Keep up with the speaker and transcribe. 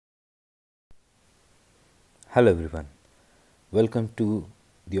Hello everyone, welcome to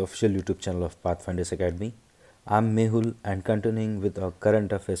the official YouTube channel of Pathfinders Academy. I'm Mehul and continuing with our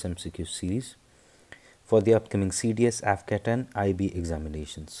current affairs MCQ series for the upcoming CDS, AFCAT and IB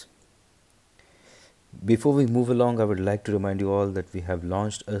examinations. Before we move along, I would like to remind you all that we have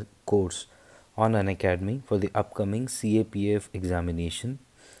launched a course on an academy for the upcoming CAPF examination.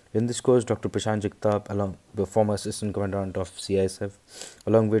 In this course, Dr. Prashant Jagtap, along the former Assistant Commandant of CISF,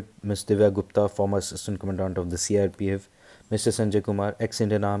 along with Ms. Divya Gupta, former Assistant Commandant of the CRPF, Mr. Sanjay Kumar,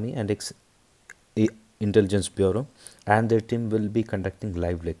 ex-Indian Army and ex-Intelligence Bureau, and their team will be conducting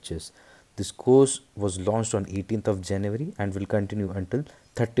live lectures. This course was launched on 18th of January and will continue until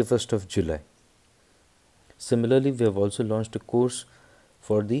 31st of July. Similarly, we have also launched a course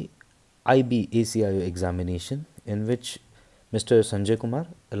for the IB ACIO examination, in which Mr. Sanjay Kumar,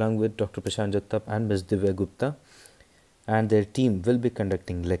 along with Dr. Prashant Jagtap and Ms. Divya Gupta and their team will be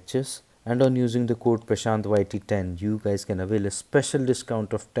conducting lectures, and on using the code PrashantYT10, you guys can avail a special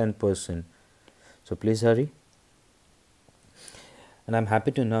discount of 10%. So please hurry. And I'm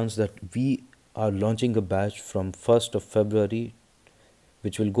happy to announce that we are launching a batch from 1st of February,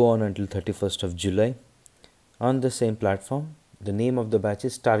 which will go on until 31st of July. On the same platform, the name of the batch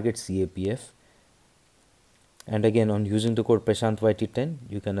is Target CAPF. And again, on using the code PrashantYT10,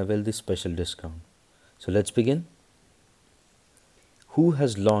 you can avail this special discount. So let's begin. Who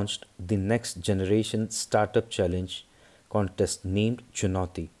has launched the Next Generation Startup Challenge contest named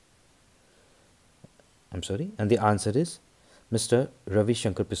Chunauti? And the answer is Mr. Ravi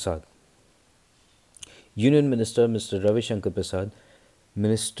Shankar Prasad. Union Minister Mr. Ravi Shankar Prasad,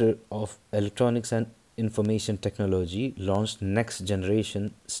 Minister of Electronics and Information Technology, launched Next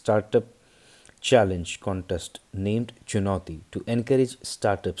Generation Startup Challenge contest named Chunauti to encourage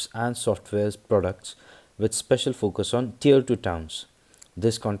startups and software products with special focus on Tier 2 towns.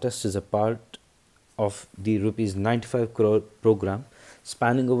 This contest is a part of the Rs 95 crore program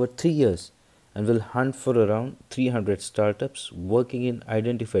spanning over 3 years and will hunt for around 300 startups working in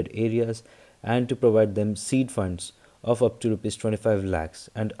identified areas and to provide them seed funds of up to Rs 25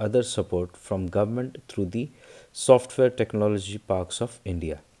 lakhs and other support from government through the Software Technology Parks of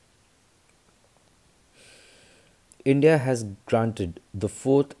India. India has granted the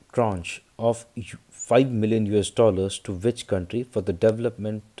fourth tranche of $5 million to which country for the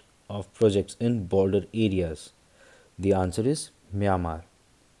development of projects in border areas? The answer is Myanmar.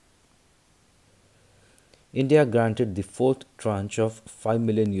 India granted the fourth tranche of $5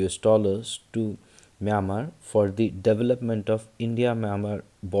 million to Myanmar for the development of India-Myanmar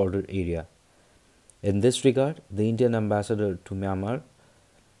border area. In this regard, the Indian ambassador to Myanmar,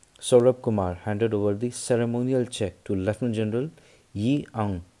 Saurabh Kumar, handed over the ceremonial check to Lieutenant General Yi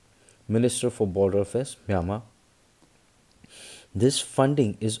Aung, Minister for Border Affairs, Myanmar. This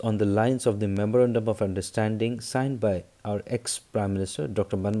funding is on the lines of the Memorandum of Understanding signed by our ex-Prime Minister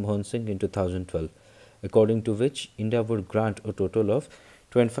Dr. Manmohan Singh in 2012, according to which India would grant a total of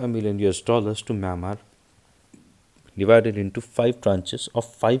 $25 million to Myanmar, divided into 5 tranches of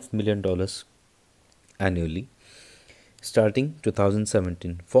 $5 million annually, starting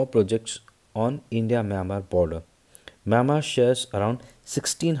 2017 for projects on India-Myanmar border. Myanmar shares around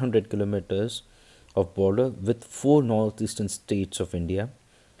 1600 kilometers of border with 4 northeastern states of India,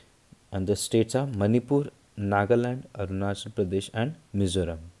 and the states are Manipur, Nagaland, Arunachal Pradesh and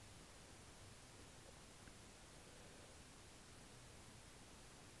Mizoram.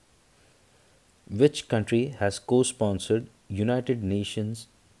 Which country has co-sponsored United Nations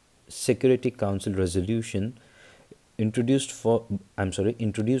Security Council resolution introduced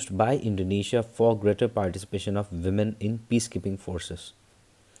by Indonesia for greater participation of women in peacekeeping forces?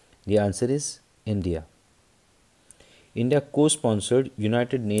 The answer is India. India co-sponsored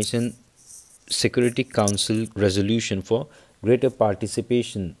United Nations Security Council resolution for greater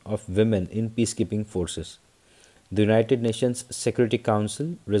participation of women in peacekeeping forces. The United Nations Security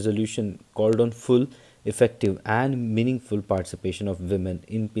Council resolution called on full, effective and meaningful participation of women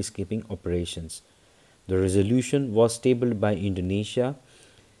in peacekeeping operations. The resolution was tabled by Indonesia,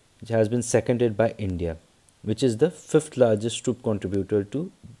 which has been seconded by India, which is the 5th largest troop contributor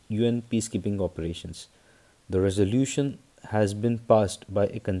to UN peacekeeping operations. The resolution has been passed by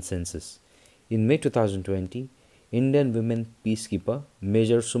a consensus. In May 2020, Indian women peacekeeper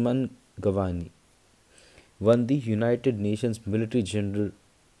Major Suman Gavani won the United Nations Military General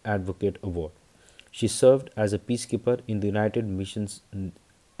Advocate Award. She served as a peacekeeper in the United Nations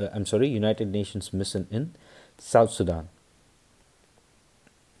mission in South Sudan.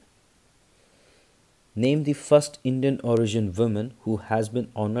 Name the first Indian origin woman who has been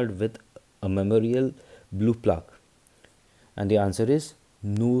honored with a memorial blue plaque. And the answer is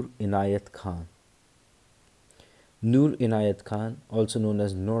Noor Inayat Khan. Noor Inayat Khan, also known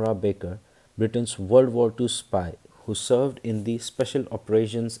as Nora Baker, Britain's World War II spy who served in the Special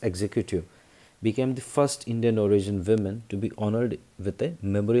Operations Executive, became the first Indian origin woman to be honored with a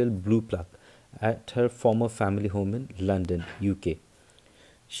memorial blue plaque at her former family home in London, UK.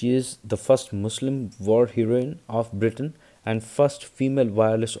 She is the first Muslim war heroine of Britain and first female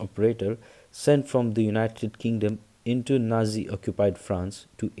wireless operator sent from the United Kingdom into Nazi occupied France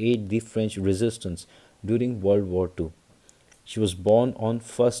to aid the French resistance during World War II. She was born on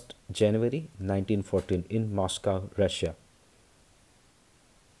 1st January 1914 in Moscow, Russia.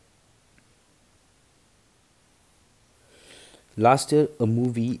 Last year, a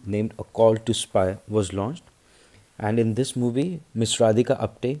movie named A Call to Spy was launched, and in this movie, Miss Radhika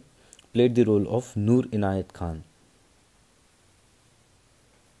Apte played the role of Noor Inayat Khan.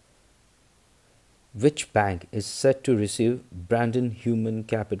 Which bank is set to receive Brandon Human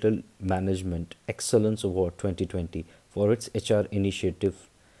Capital Management Excellence Award 2020 for its HR initiative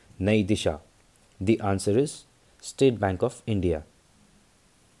Nai Disha? The answer is State Bank of India.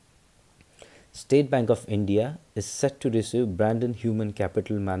 State Bank of India is set to receive Brandon Human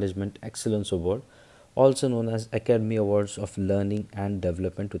Capital Management Excellence Award, also known as Academy Awards of Learning and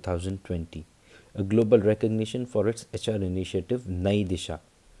Development 2020, a global recognition for its HR initiative Nai Disha.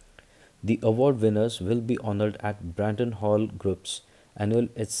 The award winners will be honored at Brandon Hall Group's annual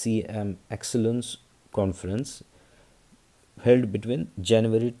HCM Excellence Conference held between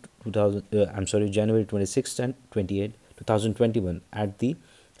January 26th and 28th, 2021 at the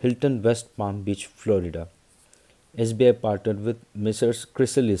Hilton West Palm Beach, Florida. SBI partnered with Messrs.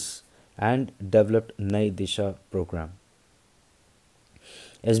 Chrysalis and developed Nai Disha program.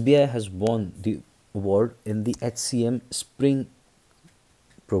 SBI has won the award in the HCM Spring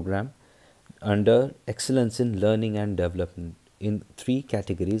program under Excellence in Learning and Development in three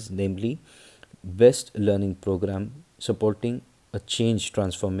categories, namely Best Learning Program supporting a change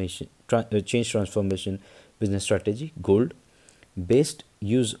transformation business strategy, Gold; Best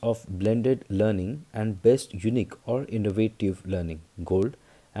Use of Blended Learning and Best Unique or Innovative Learning, Gold;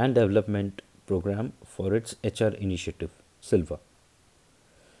 and Development Program for its HR initiative, Silver.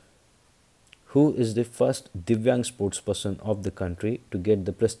 Who is the first Divyang sportsperson of the country to get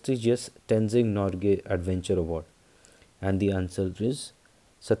the prestigious Tenzing Norgay Adventure Award? And the answer is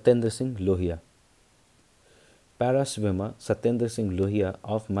Satyendra Singh Lohia. Para swimmer Satyendra Singh Lohia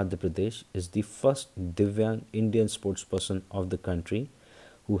of Madhya Pradesh is the first Divyang Indian sportsperson of the country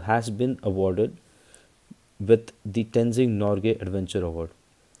who has been awarded with the Tenzing Norgay Adventure Award.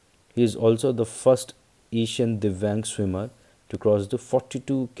 He is also the first Asian Divyang swimmer to cross the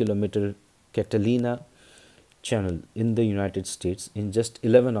 42-kilometer Catalina Channel in the United States in just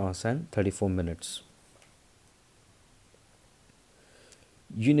 11 hours and 34 minutes.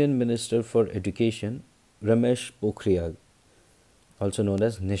 Union Minister for Education Ramesh Pokhriyal, also known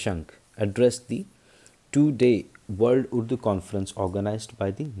as Nishank, addressed the two-day World Urdu Conference organized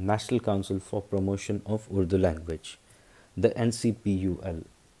by the National Council for Promotion of Urdu Language, the NCPUL.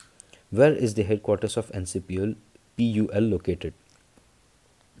 Where is the headquarters of NCPUL located?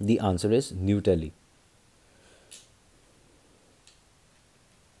 The answer is New Delhi.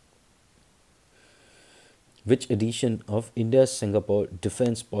 Which edition of India-Singapore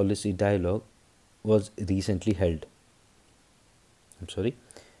Defence Policy Dialogue was recently held?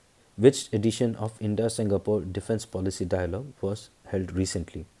 Which edition of India-Singapore Defence Policy Dialogue was held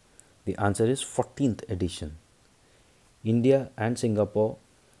recently? The answer is 14th edition. India and Singapore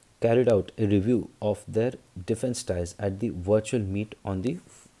carried out a review of their defence ties at the virtual meet on the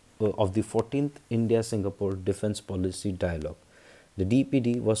of the 14th India-Singapore Defence Policy Dialogue. The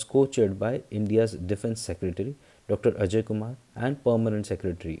DPD was co-chaired by India's Defence Secretary Dr. Ajay Kumar and Permanent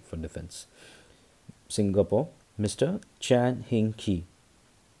Secretary for Defence, Singapore, Mr. Chan Hing Kee,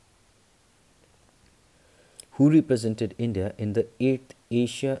 who represented India in the 8th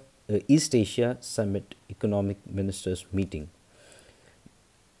East Asia Summit Economic Ministers meeting,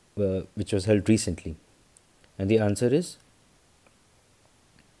 which was held recently. And the answer is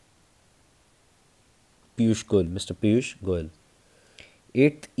Piyush Goyal, Mr. Piyush Goyal.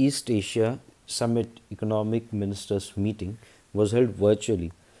 8th East Asia Summit Economic Ministers meeting was held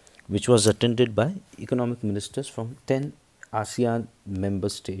virtually, which was attended by economic ministers from 10 ASEAN member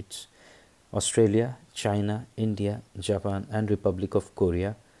states: Australia, China, India, Japan and Republic of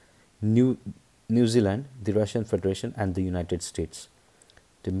Korea, New Zealand, the Russian Federation and the United States.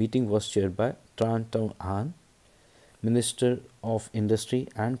 The meeting was chaired by Tran Tau Han, Minister of Industry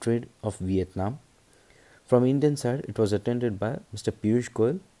and Trade of Vietnam. From Indian side, it was attended by Mr. Piyush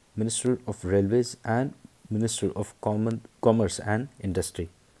Goyal, Minister of Railways and Minister of Commerce and Industry.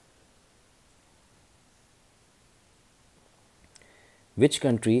 Which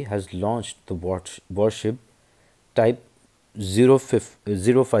country has launched the warship Type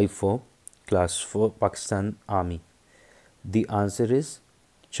 054 class for Pakistan Army? The answer is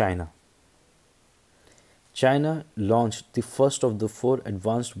China. China launched the first of the four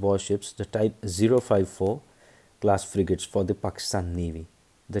advanced warships, the Type 054 class frigates for the Pakistan Navy.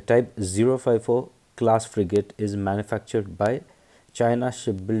 The Type 054 class frigate is manufactured by China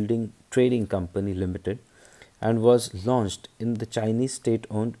Shipbuilding Trading Company Limited and was launched in the Chinese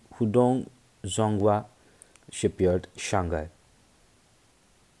state-owned Hudong Zhonghua Shipyard, Shanghai.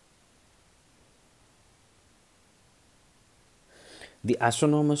 The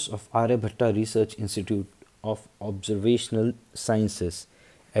astronomers of Aryabhatta Research Institute of Observational Sciences,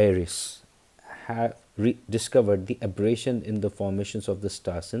 ARIS, have discovered the aberration in the formations of the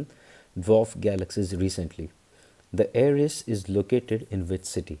stars in dwarf galaxies recently. The ARIS is located in which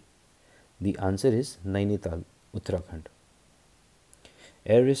city? The answer is Nainital, Uttarakhand.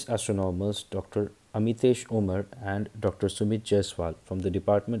 ARIS astronomers Dr. Amitesh Omar and Dr. Sumit Jaiswal from the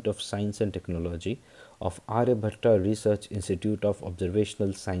Department of Science and Technology of Aryabhatta Research Institute of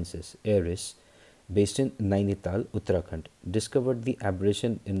Observational Sciences, ARIS, based in Nainital, Uttarakhand, discovered the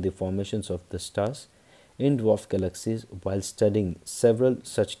aberration in the formations of the stars in dwarf galaxies while studying several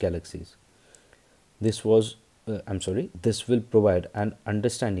such galaxies. This will provide an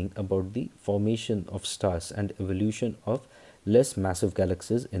understanding about the formation of stars and evolution of less massive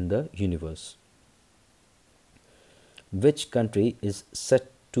galaxies in the universe. Which country is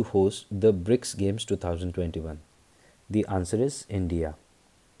set to host the BRICS Games 2021? The answer is India.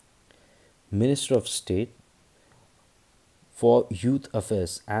 Minister of State for Youth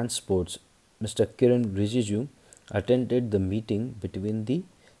Affairs and Sports, Mr. Kiran Rijiju, attended the meeting between the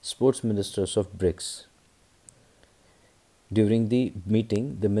sports ministers of BRICS. During the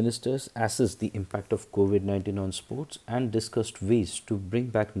meeting, the ministers assessed the impact of COVID-19 on sports and discussed ways to bring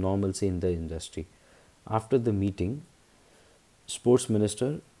back normalcy in the industry. After the meeting, Sports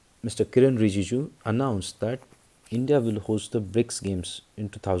Minister Mr. Kiran Rijiju announced that India will host the BRICS Games in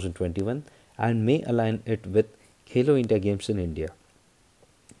 2021 and may align it with Khelo India Games in India.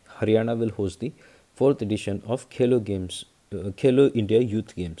 Haryana will host the 4th edition of Khelo India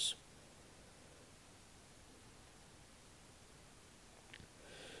Youth Games.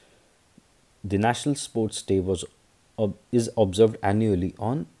 The National Sports Day is observed annually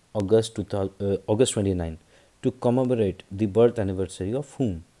on August 29 to commemorate the birth anniversary of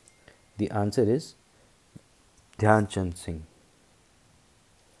whom? The answer is Dhyan Chand Singh.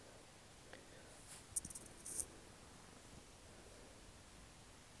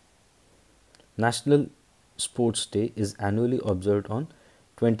 National Sports Day is annually observed on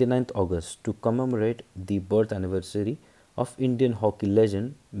 29th August to commemorate the birth anniversary of Indian hockey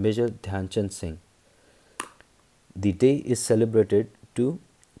legend Major Dhyan Chand Singh. The day is celebrated to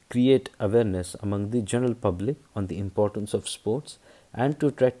create awareness among the general public on the importance of sports and to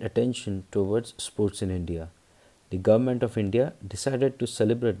attract attention towards sports in India. The Government of India decided to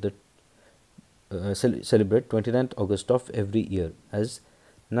celebrate 29th August of every year as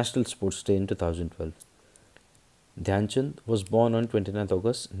National Sports Day in 2012. Dhyan Chand was born on 29th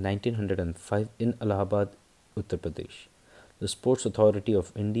August 1905 in Allahabad, Uttar Pradesh. The Sports Authority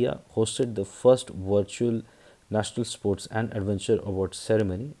of India hosted the first virtual National Sports and Adventure Awards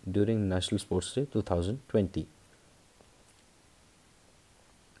ceremony during National Sports Day 2020.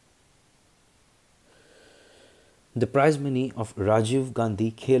 The prize money of Rajiv Gandhi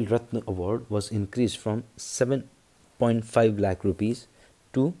Khel Ratna Award was increased from 7.5 lakh rupees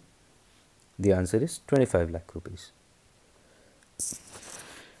to, the answer is 25 lakh rupees.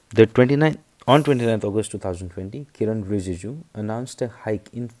 On 29th August 2020, Kiran Rijiju announced a hike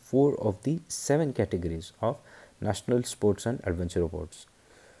in 4 of the 7 categories of National Sports and Adventure Awards.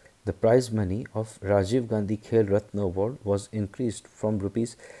 The prize money of Rajiv Gandhi Khel Ratna Award was increased from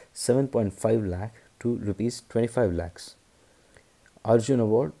rupees 7.5 lakh to rupees 25 lakhs. Arjun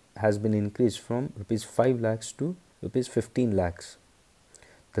Award has been increased from rupees 5 lakhs to rupees 15 lakhs.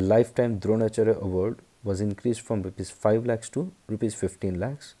 The Lifetime Dronacharya Award was increased from rupees 5 lakhs to rupees 15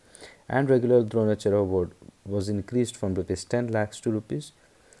 lakhs, and regular Dronacharya Award was increased from rupees 10 lakhs to rupees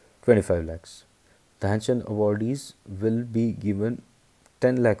 25 lakhs. The Dhyan Chand awardees will be given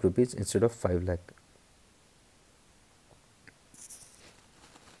 10 lakh rupees instead of 5 lakh.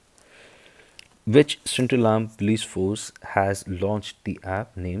 Which Central Armed Police Force has launched the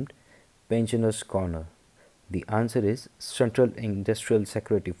app named Pensioners Corner? The answer is Central Industrial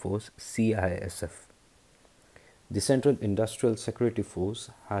Security Force, CISF. The Central Industrial Security Force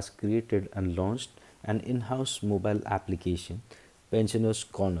has created and launched an in-house mobile application, Pensioners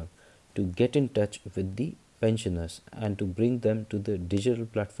Corner, to get in touch with the pensioners and to bring them to the digital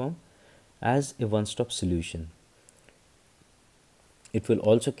platform as a one-stop solution. It will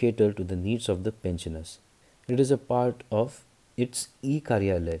also cater to the needs of the pensioners. It is a part of its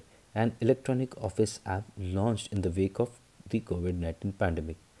e-Karyalay, an electronic office app launched in the wake of the COVID-19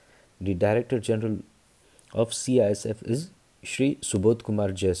 pandemic. The Director General of CISF is Shri Subodh Kumar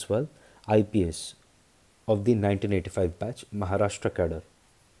Jaiswal, IPS, of the 1985 batch, Maharashtra cadre.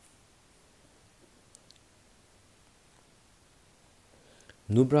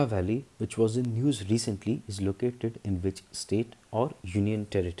 Nubra Valley, which was in news recently, is located in which state or union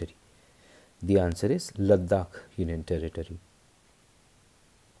territory? The answer is Ladakh Union Territory.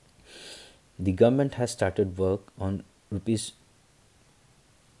 The government has started work on rupees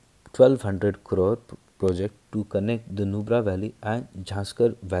 1200 crore project to connect the Nubra Valley and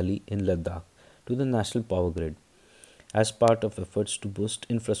Jhanskar Valley in Ladakh to the national power grid as part of efforts to boost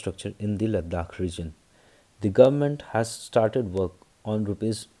infrastructure in the Ladakh region. The government has started work on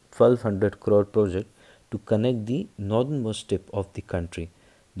rupees 1200 crore project to connect the northernmost tip of the country,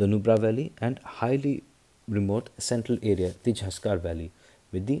 the Nubra Valley, and highly remote central area, the Jhanskar Valley,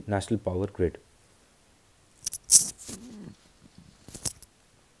 with the national power grid.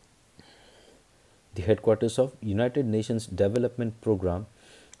 The headquarters of United Nations Development Programme,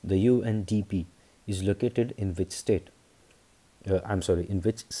 the UNDP, is located in which state? In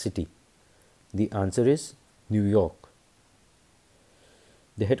which city? The answer is New York.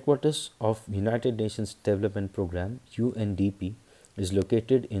 The headquarters of United Nations Development Programme, UNDP, is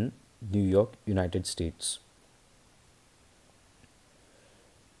located in New York, United States.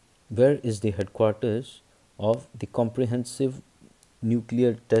 Where is the headquarters of the Comprehensive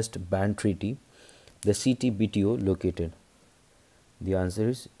Nuclear Test Ban Treaty, the CTBTO, located? The answer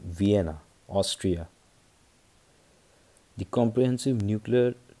is Vienna, Austria. The Comprehensive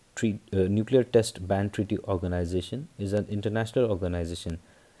Nuclear Test Ban Treaty Organization is an international organization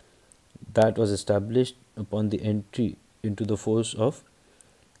that was established upon the entry into the force of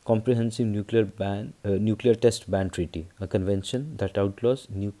Comprehensive Nuclear Test Ban Treaty, a convention that outlaws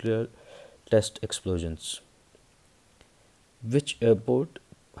nuclear test explosions. Which airport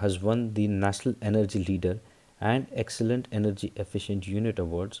has won the National Energy Leader and Excellent Energy Efficient Unit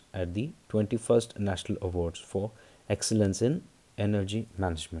Awards at the 21st National Awards for Excellence in Energy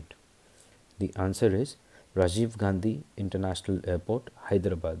Management? The answer is Rajiv Gandhi International Airport,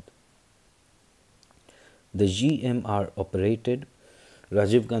 Hyderabad. The GMR operated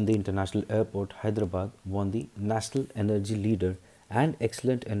Rajiv Gandhi International Airport, Hyderabad, won the National Energy Leader and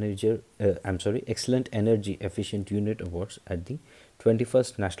Excellent Energy Efficient Unit Awards at the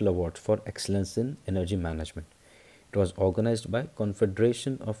 21st National Awards for Excellence in Energy Management. It was organized by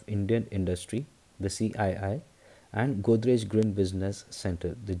Confederation of Indian Industry, the CII, and Godrej Green Business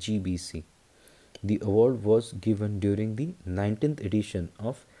Center, the GBC. The award was given during the 19th edition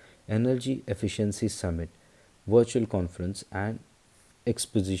of Energy Efficiency Summit, virtual conference and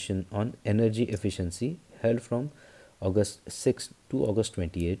exposition on energy efficiency held from August 6 to August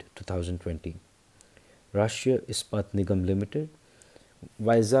 28, 2020. Rashtriya Ispat Nigam Limited,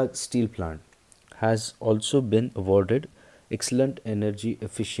 Vizag Steel Plant, has also been awarded Excellent Energy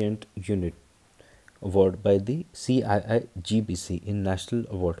Efficient Unit Award by the CII GBC in National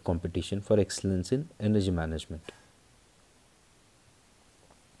Award Competition for Excellence in Energy Management.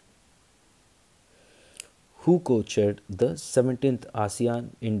 Who co-chaired the 17th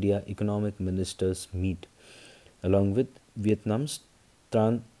ASEAN-India Economic Ministers Meet along with Vietnam's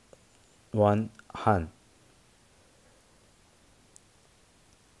Tran Van Han?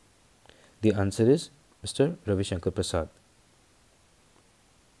 The answer is Mr. Ravi Shankar Prasad.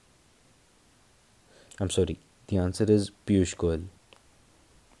 The answer is Piyush Goyal.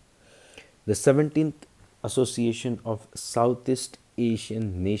 The 17th Association of Southeast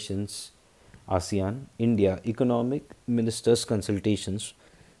Asian Nations ASEAN India Economic Ministers Consultations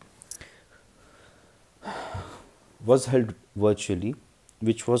was held virtually,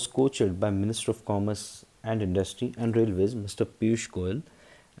 which was co-chaired by Minister of Commerce and Industry and Railways Mr. Piyush Goyal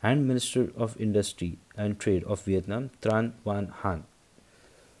and Minister of Industry and Trade of Vietnam Tran Van Han.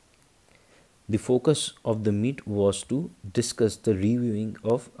 The focus of the meet was to discuss the reviewing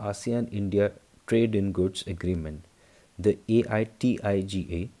of ASEAN-India Trade in Goods Agreement, the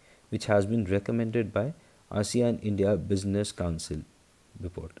AITIGA, which has been recommended by ASEAN-India Business Council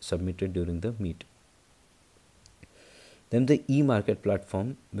report submitted during the meet. Then the e-market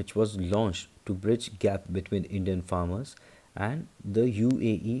platform, which was launched to bridge gap between Indian farmers and the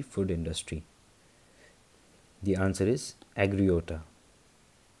UAE food industry. The answer is Agriota.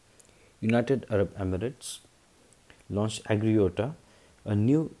 United Arab Emirates launched Agriota, a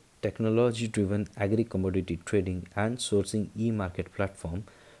new technology-driven agri-commodity trading and sourcing e-market platform,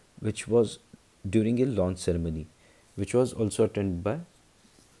 which was during a launch ceremony, which was also attended by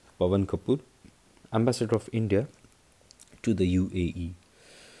Pawan Kapoor, Ambassador of India to the UAE.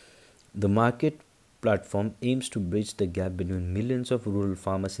 The market platform aims to bridge the gap between millions of rural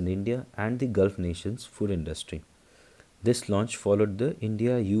farmers in India and the Gulf nations' food industry. This launch followed the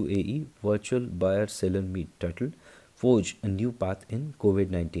India UAE Virtual Buyer Seller Meet titled Forge a New Path in COVID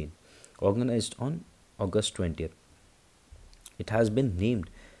 19, organized on August 20th. It has been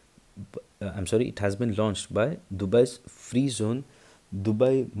it has been launched by Dubai's Free Zone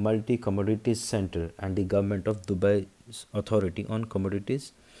Dubai Multi Commodities Center and the government of Dubai's Authority on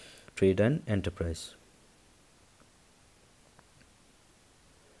Commodities, Trade and Enterprise.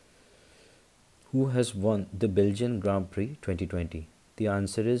 Who has won the Belgian Grand Prix 2020? The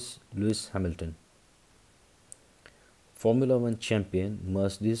answer is Lewis Hamilton. Formula One champion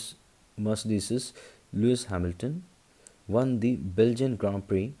Mercedes's Lewis Hamilton won the Belgian Grand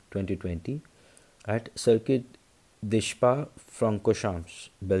Prix 2020 at Circuit de Spa-Francorchamps,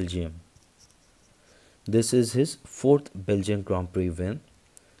 Belgium. This is his fourth Belgian Grand Prix win.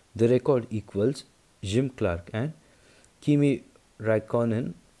 The record equals Jim Clark and Kimi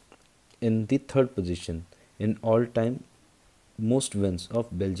Raikkonen in the third position in all-time most wins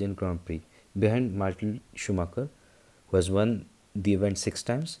of Belgian Grand Prix, behind Michael Schumacher, who has won the event 6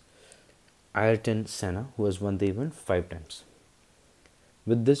 times, Ayrton Senna, who has won the event 5 times.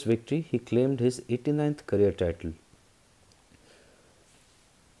 With this victory, he claimed his 89th career title.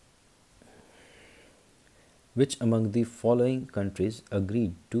 Which among the following countries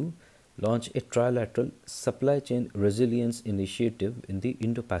agreed to launch a trilateral supply chain resilience initiative in the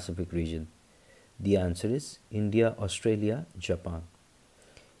Indo-Pacific region? The answer is India, Australia, Japan.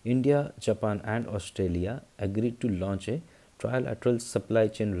 India, Japan and Australia agreed to launch a trilateral supply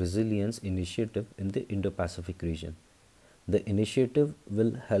chain resilience initiative in the Indo-Pacific region. The initiative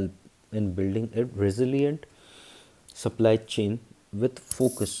will help in building a resilient supply chain with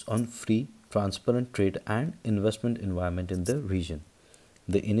focus on free, transparent trade and investment environment in the region.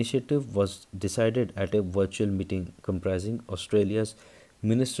 The initiative was decided at a virtual meeting comprising Australia's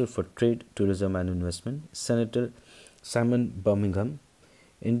Minister for Trade, Tourism and Investment, Senator Simon Birmingham,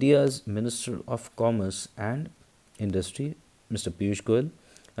 India's Minister of Commerce and Industry, Mr. Piyush Goyal,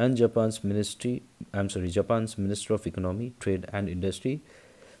 and Japan's Minister of Economy, Trade and Industry,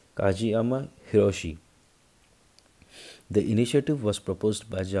 Kajiyama Hiroshi. The initiative was proposed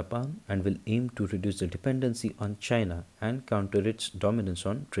by Japan and will aim to reduce the dependency on China and counter its dominance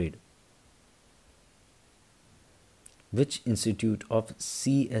on trade. Which institute of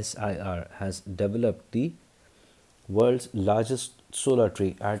CSIR has developed the world's largest solar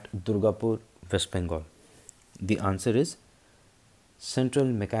tree at Durgapur, West Bengal? The answer is Central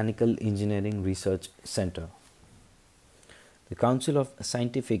Mechanical Engineering Research Center. The Council of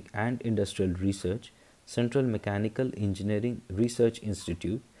Scientific and Industrial Research, Central Mechanical Engineering Research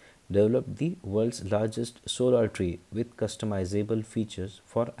Institute, developed the world's largest solar tree with customizable features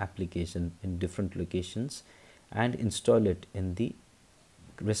for application in different locations and install it in the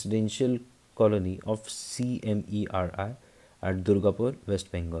residential colony of CMERI at Durgapur,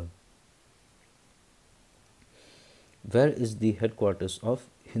 West Bengal. Where is the headquarters of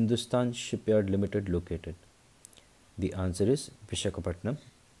Hindustan Shipyard Limited located? The answer is Visakhapatnam,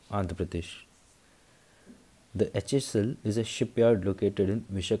 Andhra Pradesh. The HSL is a shipyard located in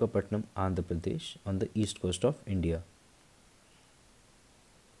Visakhapatnam, Andhra Pradesh on the east coast of India.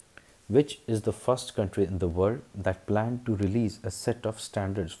 Which is the first country in the world that planned to release a set of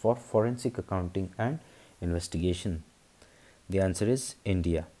standards for forensic accounting and investigation? The answer is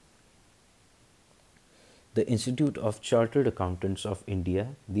India. The Institute of Chartered Accountants of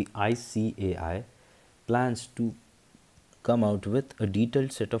India, the ICAI, plans to come out with a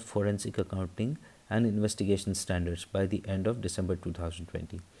detailed set of forensic accounting and investigation standards by the end of December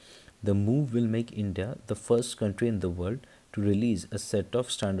 2020. The move will make India the first country in the world to release a set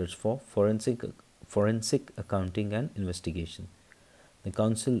of standards for forensic accounting and investigation. The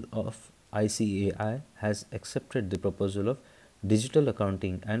Council of ICAI has accepted the proposal of Digital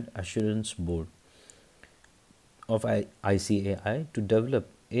Accounting and Assurance Board of ICAI to develop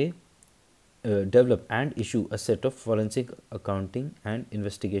and issue a set of forensic accounting and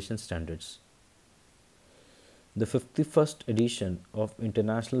investigation standards. The 51st edition of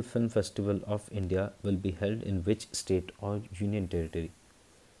International Film Festival of India will be held in which state or union territory?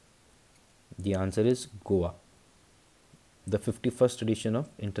 The answer is Goa. The 51st edition of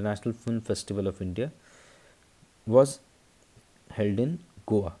International Film Festival of India was held in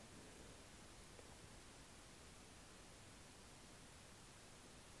Goa.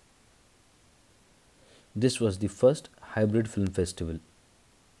 This was the first hybrid film festival.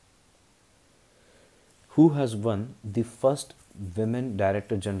 Who has won the first women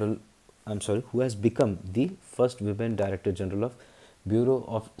director general who has become the first women director general of Bureau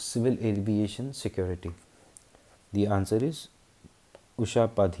of Civil Aviation Security? The answer is Usha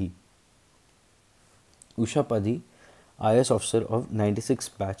Padhi. Usha Padhi, IS officer of 96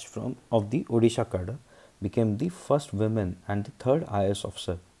 batch from of the Odisha cadre, became the first woman and the third IS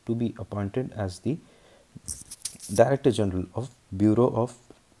officer to be appointed as the Director General of Bureau of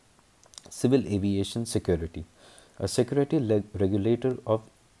Civil Aviation Security, a security regulator of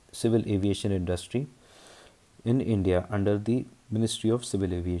civil aviation industry in India under the Ministry of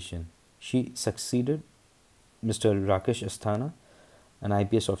Civil Aviation. She succeeded Mr. Rakesh Asthana, an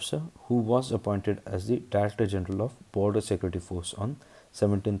IPS officer who was appointed as the Director General of Border Security Force on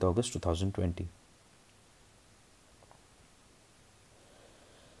 17th August 2020.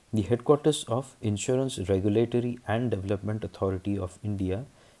 The headquarters of Insurance Regulatory and Development Authority of India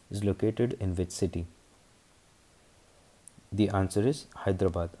is located in which city? The answer is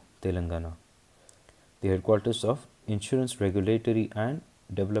Hyderabad, Telangana. The headquarters of Insurance Regulatory and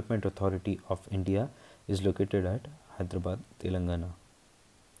Development Authority of India is located at Hyderabad, Telangana.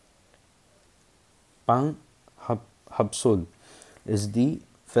 Pang Habsol is the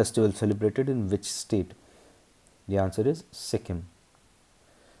festival celebrated in which state? The answer is Sikkim.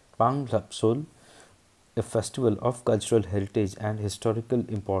 Pang Habsol, a festival of cultural heritage and historical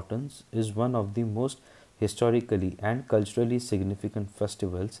importance, is one of the most historically and culturally significant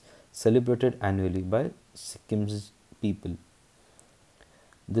festivals celebrated annually by Sikkim's people.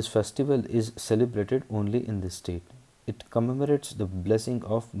 This festival is celebrated only in this state. It commemorates the blessing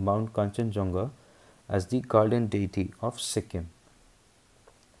of Mount Kanchenjunga as the guardian deity of Sikkim.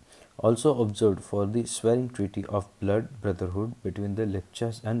 Also observed for the swearing treaty of blood brotherhood between the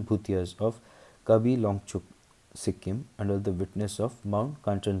Lepchas and Bhutias of Kabi Longchuk, Sikkim, under the witness of Mount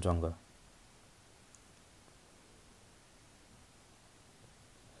Kanchenjunga.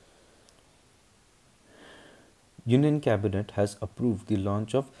 Union Cabinet has approved the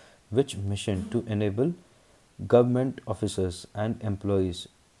launch of which mission to enable government officers and employees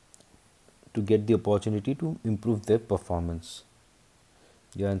to get the opportunity to improve their performance?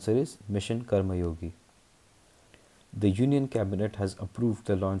 The answer is Mission Karma Yogi. The Union Cabinet has approved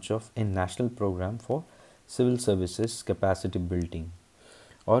the launch of a national program for civil services capacity building,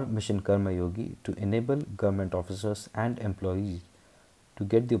 or Mission Karma Yogi, to enable government officers and employees to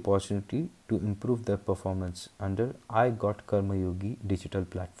get the opportunity to improve their performance under I Got Karma Yogi digital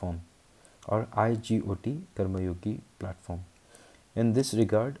platform, or IGOT Karma Yogi platform. In this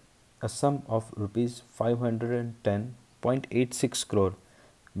regard, a sum of rupees 510.86 crore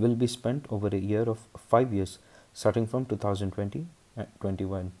will be spent over a year of 5 years starting from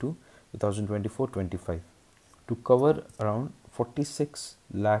 2020-21 to 2024-25 to cover around 46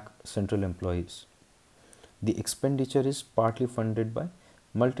 lakh central employees. The expenditure is partly funded by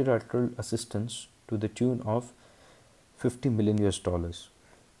multilateral assistance to the tune of $50 million.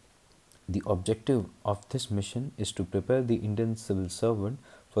 The objective of this mission is to prepare the Indian civil servant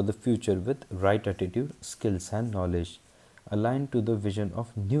for the future with right attitude, skills and knowledge aligned to the vision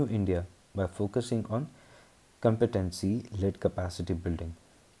of New India by focusing on competency-led capacity building.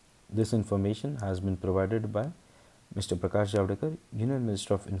 This information has been provided by Mr. Prakash Javadekar, Union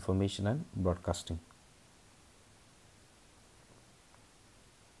Minister of Information and Broadcasting.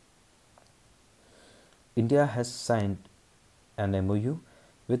 India has signed an MOU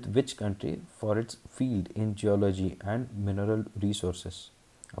with which country for its field in geology and mineral resources,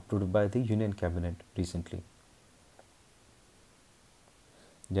 approved by the Union Cabinet recently?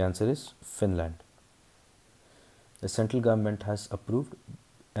 The answer is Finland. The central government has approved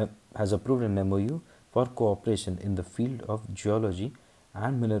an MOU for cooperation in the field of geology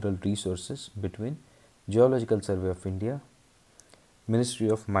and mineral resources between Geological Survey of India, Ministry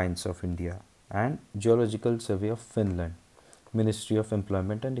of Mines of India, and Geological Survey of Finland, Ministry of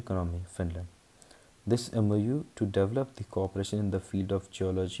Employment and Economy, Finland. This MOU to develop the cooperation in the field of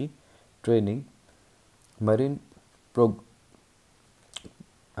geology, training, mineral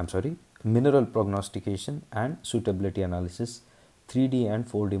prognostication and suitability analysis, 3D and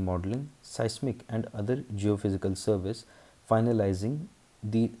 4D modeling, seismic and other geophysical surveys, finalizing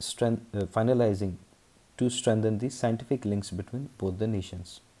to strengthen the scientific links between both the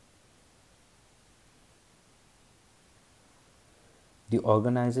nations. The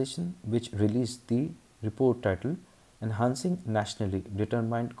organization which released the report titled Enhancing Nationally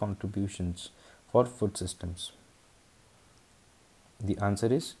Determined Contributions for Food Systems. The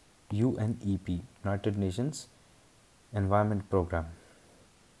answer is UNEP, United Nations Environment Programme.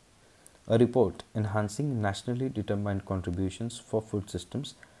 A report enhancing nationally determined contributions for food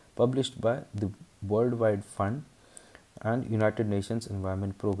systems published by the Worldwide Fund and United Nations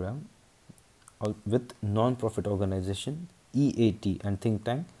Environment Programme with non-profit organization EAT and think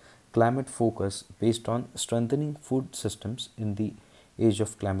tank Climate Focus based on strengthening food systems in the age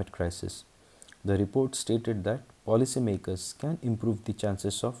of climate crisis. The report stated that policymakers can improve the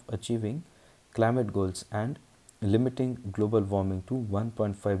chances of achieving climate goals and limiting global warming to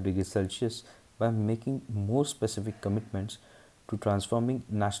 1.5 degrees Celsius by making more specific commitments to transforming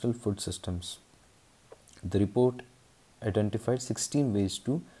national food systems. The report identified 16 ways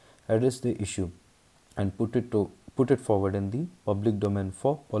to address the issue and put it forward in the public domain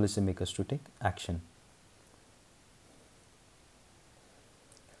for policymakers to take action.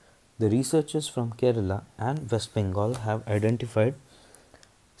 The researchers from Kerala and West Bengal have identified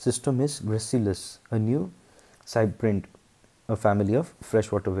Cystomis gracilis, a new cyprint, a family of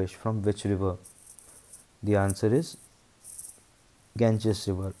freshwater fish from which river? The answer is Ganges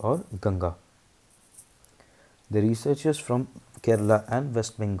River or Ganga. The researchers from Kerala and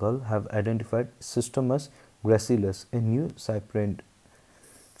West Bengal have identified Cystomus gracilis, a new cyprint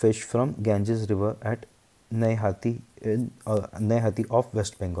fish from Ganges River at Naihati of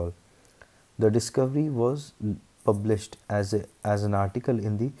West Bengal. The discovery was published as an article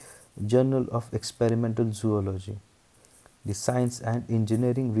in the Journal of Experimental Zoology. The Science and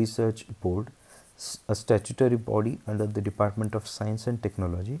Engineering Research Board, a statutory body under the Department of Science and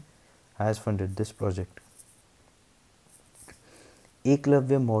Technology, has funded this project.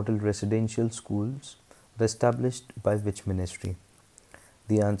 Eklavya model residential schools were established by which ministry?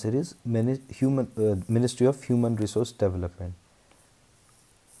 The answer is Ministry of Human Resource Development.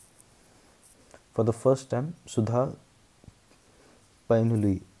 For the first time, Sudha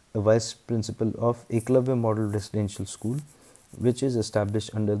Painuli, a vice principal of Eklavya Model Residential School, which is established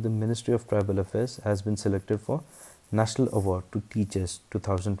under the Ministry of Tribal Affairs, has been selected for National Award to Teachers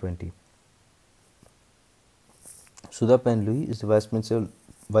 2020. Sudha Painuli is the vice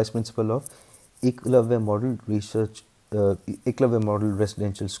principal of Eklavya Model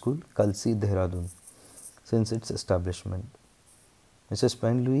Residential School, Kalsi, Dehradun, since its establishment. Mrs.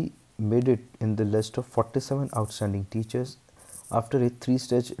 Painuli made it in the list of 47 outstanding teachers after a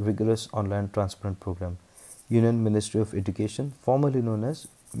 3-stage rigorous online transparent program. Union Ministry of Education, formerly known as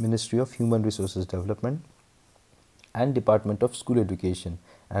Ministry of Human Resources Development, and Department of School Education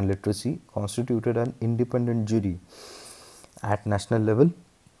and Literacy constituted an independent jury at national level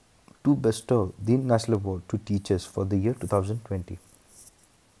to bestow the National Award to Teachers for the year 2020.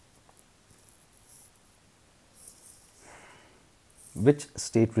 Which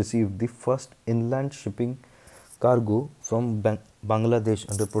state received the first inland shipping cargo from Bangladesh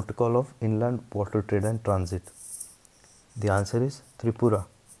under Protocol of Inland Water Trade and Transit? The answer is Tripura.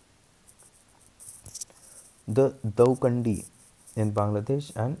 The Daukandi in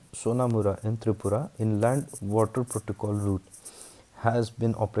Bangladesh and Sonamura in Tripura Inland Water Protocol route has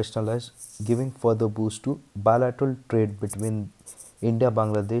been operationalized, giving further boost to bilateral trade between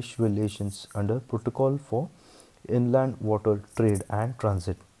India-Bangladesh relations under Protocol for Inland Water Trade and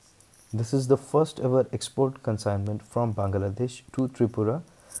Transit. This is the first ever export consignment from Bangladesh to Tripura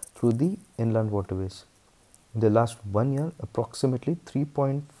through the inland waterways. In the last 1 year, approximately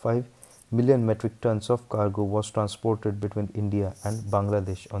 3.5 million metric tons of cargo was transported between India and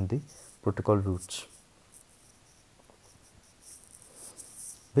Bangladesh on the protocol routes.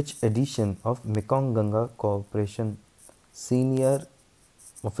 Which edition of Mekong Ganga Cooperation Senior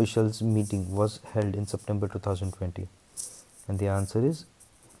Officials Meeting was held in September 2020? And the answer is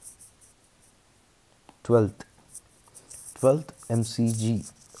 12th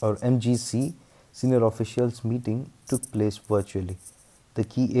MGC Senior Officials Meeting took place virtually. The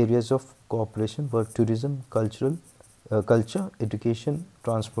key areas of cooperation were tourism, culture, education,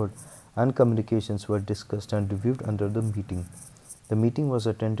 transport and communications were discussed and reviewed under the meeting. The meeting was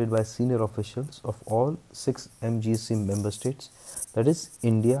attended by senior officials of all 6 MGC member states, that is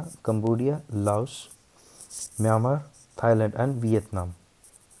India, Cambodia, Laos, Myanmar, Thailand and Vietnam.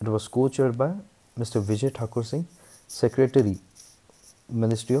 It was co-chaired by Mr. Vijay Thakur Singh, Secretary,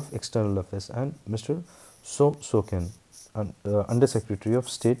 Ministry of External Affairs, and Mr. So Soken, Under Secretary of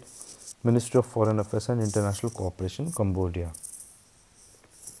State, Ministry of Foreign Affairs and International Cooperation, Cambodia.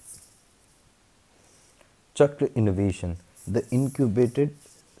 Chakra Innovation, the incubated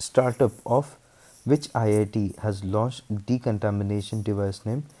startup of which IIT has launched decontamination device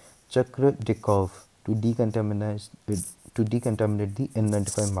named Chakra Dekov to decontaminate the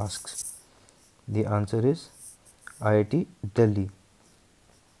N95 masks. The answer is IIT Delhi.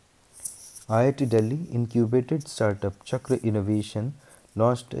 IIT Delhi incubated startup Chakra Innovation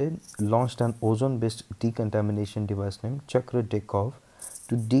launched an ozone-based decontamination device named Chakra Dekov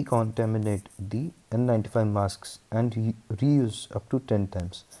to decontaminate the N95 masks and reuse up to 10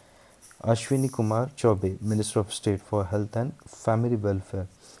 times. Ashwini Kumar Chaubey, Minister of State for Health and Family Welfare,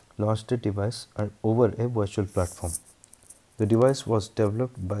 launched the device over a virtual platform. The device was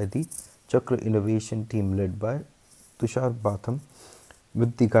developed by the Chakra Innovation team led by Tushar Batham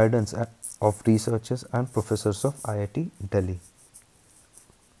with the guidance of researchers and professors of IIT Delhi.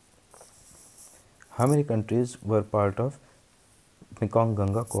 How many countries were part of Mekong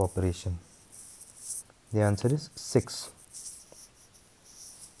Ganga cooperation? The answer is 6.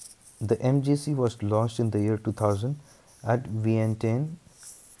 The MGC was launched in the year 2000 at Vientiane,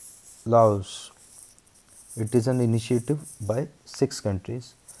 Laos. It is an initiative by 6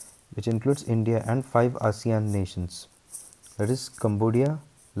 countries, which includes India and 5 ASEAN nations, that is Cambodia,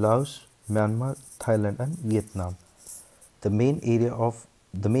 Laos, Myanmar, Thailand and Vietnam. The main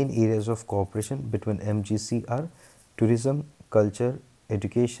areas of cooperation between MGC are tourism, culture,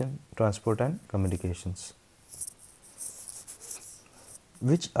 education, transport and communications.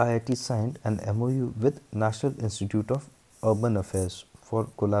 Which IIT signed an MOU with National Institute of Urban Affairs for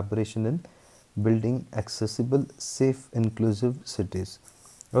collaboration in building accessible, safe, inclusive cities,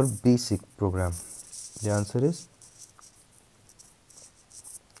 or BASIC program? The answer is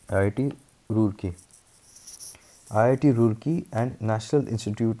IIT Roorkee. IIT Roorkee and National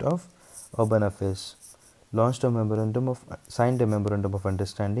Institute of Urban Affairs signed a memorandum of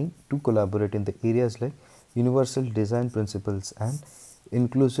understanding to collaborate in the areas like universal design principles and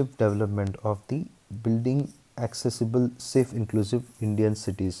inclusive development of the building accessible, safe, inclusive Indian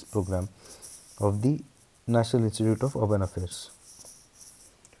cities program of the National Institute of Urban Affairs.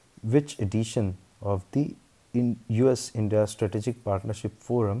 Which edition of the US-India Strategic Partnership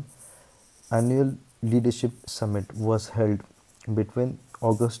Forum annual leadership summit was held between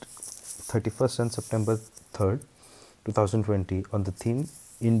August 31st and September 3rd, 2020 on the theme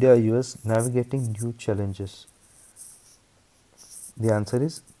India-US Navigating New Challenges? The answer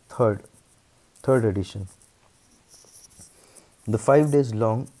is third edition. The 5 days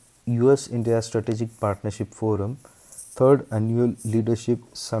long US-India Strategic Partnership Forum third annual leadership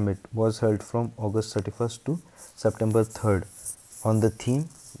summit was held from August 31st to September 3rd on the theme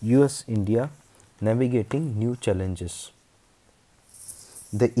US-India Navigating New Challenges.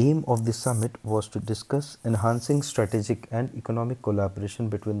 The aim of the summit was to discuss enhancing strategic and economic collaboration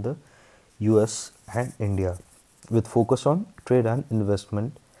between the US and India, with focus on trade and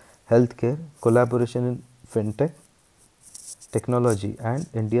investment, healthcare, collaboration in fintech, technology, and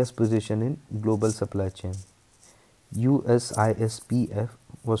India's position in global supply chain. USISPF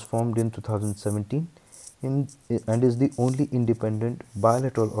was formed in 2017 and is the only independent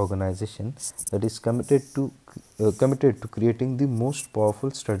bilateral organization that is committed to creating the most powerful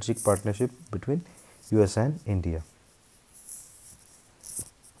strategic partnership between US and India.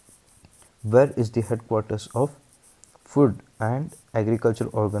 Where is the headquarters of Food and Agriculture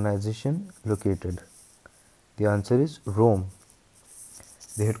Organization located? The answer is Rome.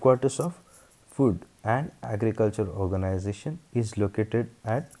 The headquarters of Food and Agriculture Organization is located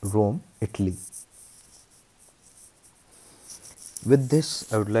at Rome, Italy. With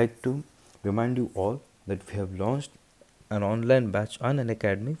this, I would like to remind you all that we have launched an online batch on an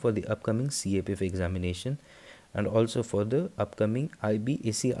academy for the upcoming CAPF examination and also for the upcoming IB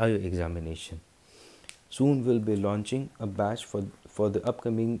ACIO examination. Soon we'll be launching a batch for the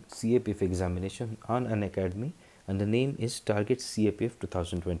upcoming CAPF examination on an academy, and the name is Target CAPF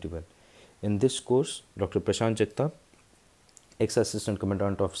 2021. In this course, Dr. Prashant Jagtap, ex-assistant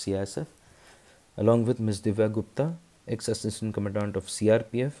commandant of CISF, along with Ms. Divya Gupta, ex-assistant commandant of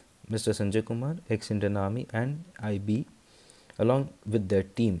CRPF, Mr. Sanjay Kumar, ex-Indian Army and IB, along with their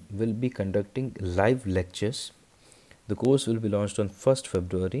team, will be conducting live lectures. The course will be launched on 1st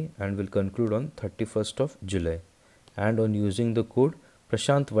February and will conclude on 31st of July. And on using the code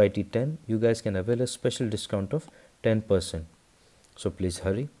PrashantYT10, you guys can avail a special discount of 10%. So please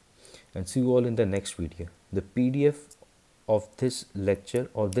hurry and see you all in the next video. The PDF of this lecture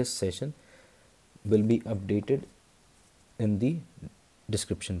or this session will be updated in the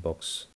description box.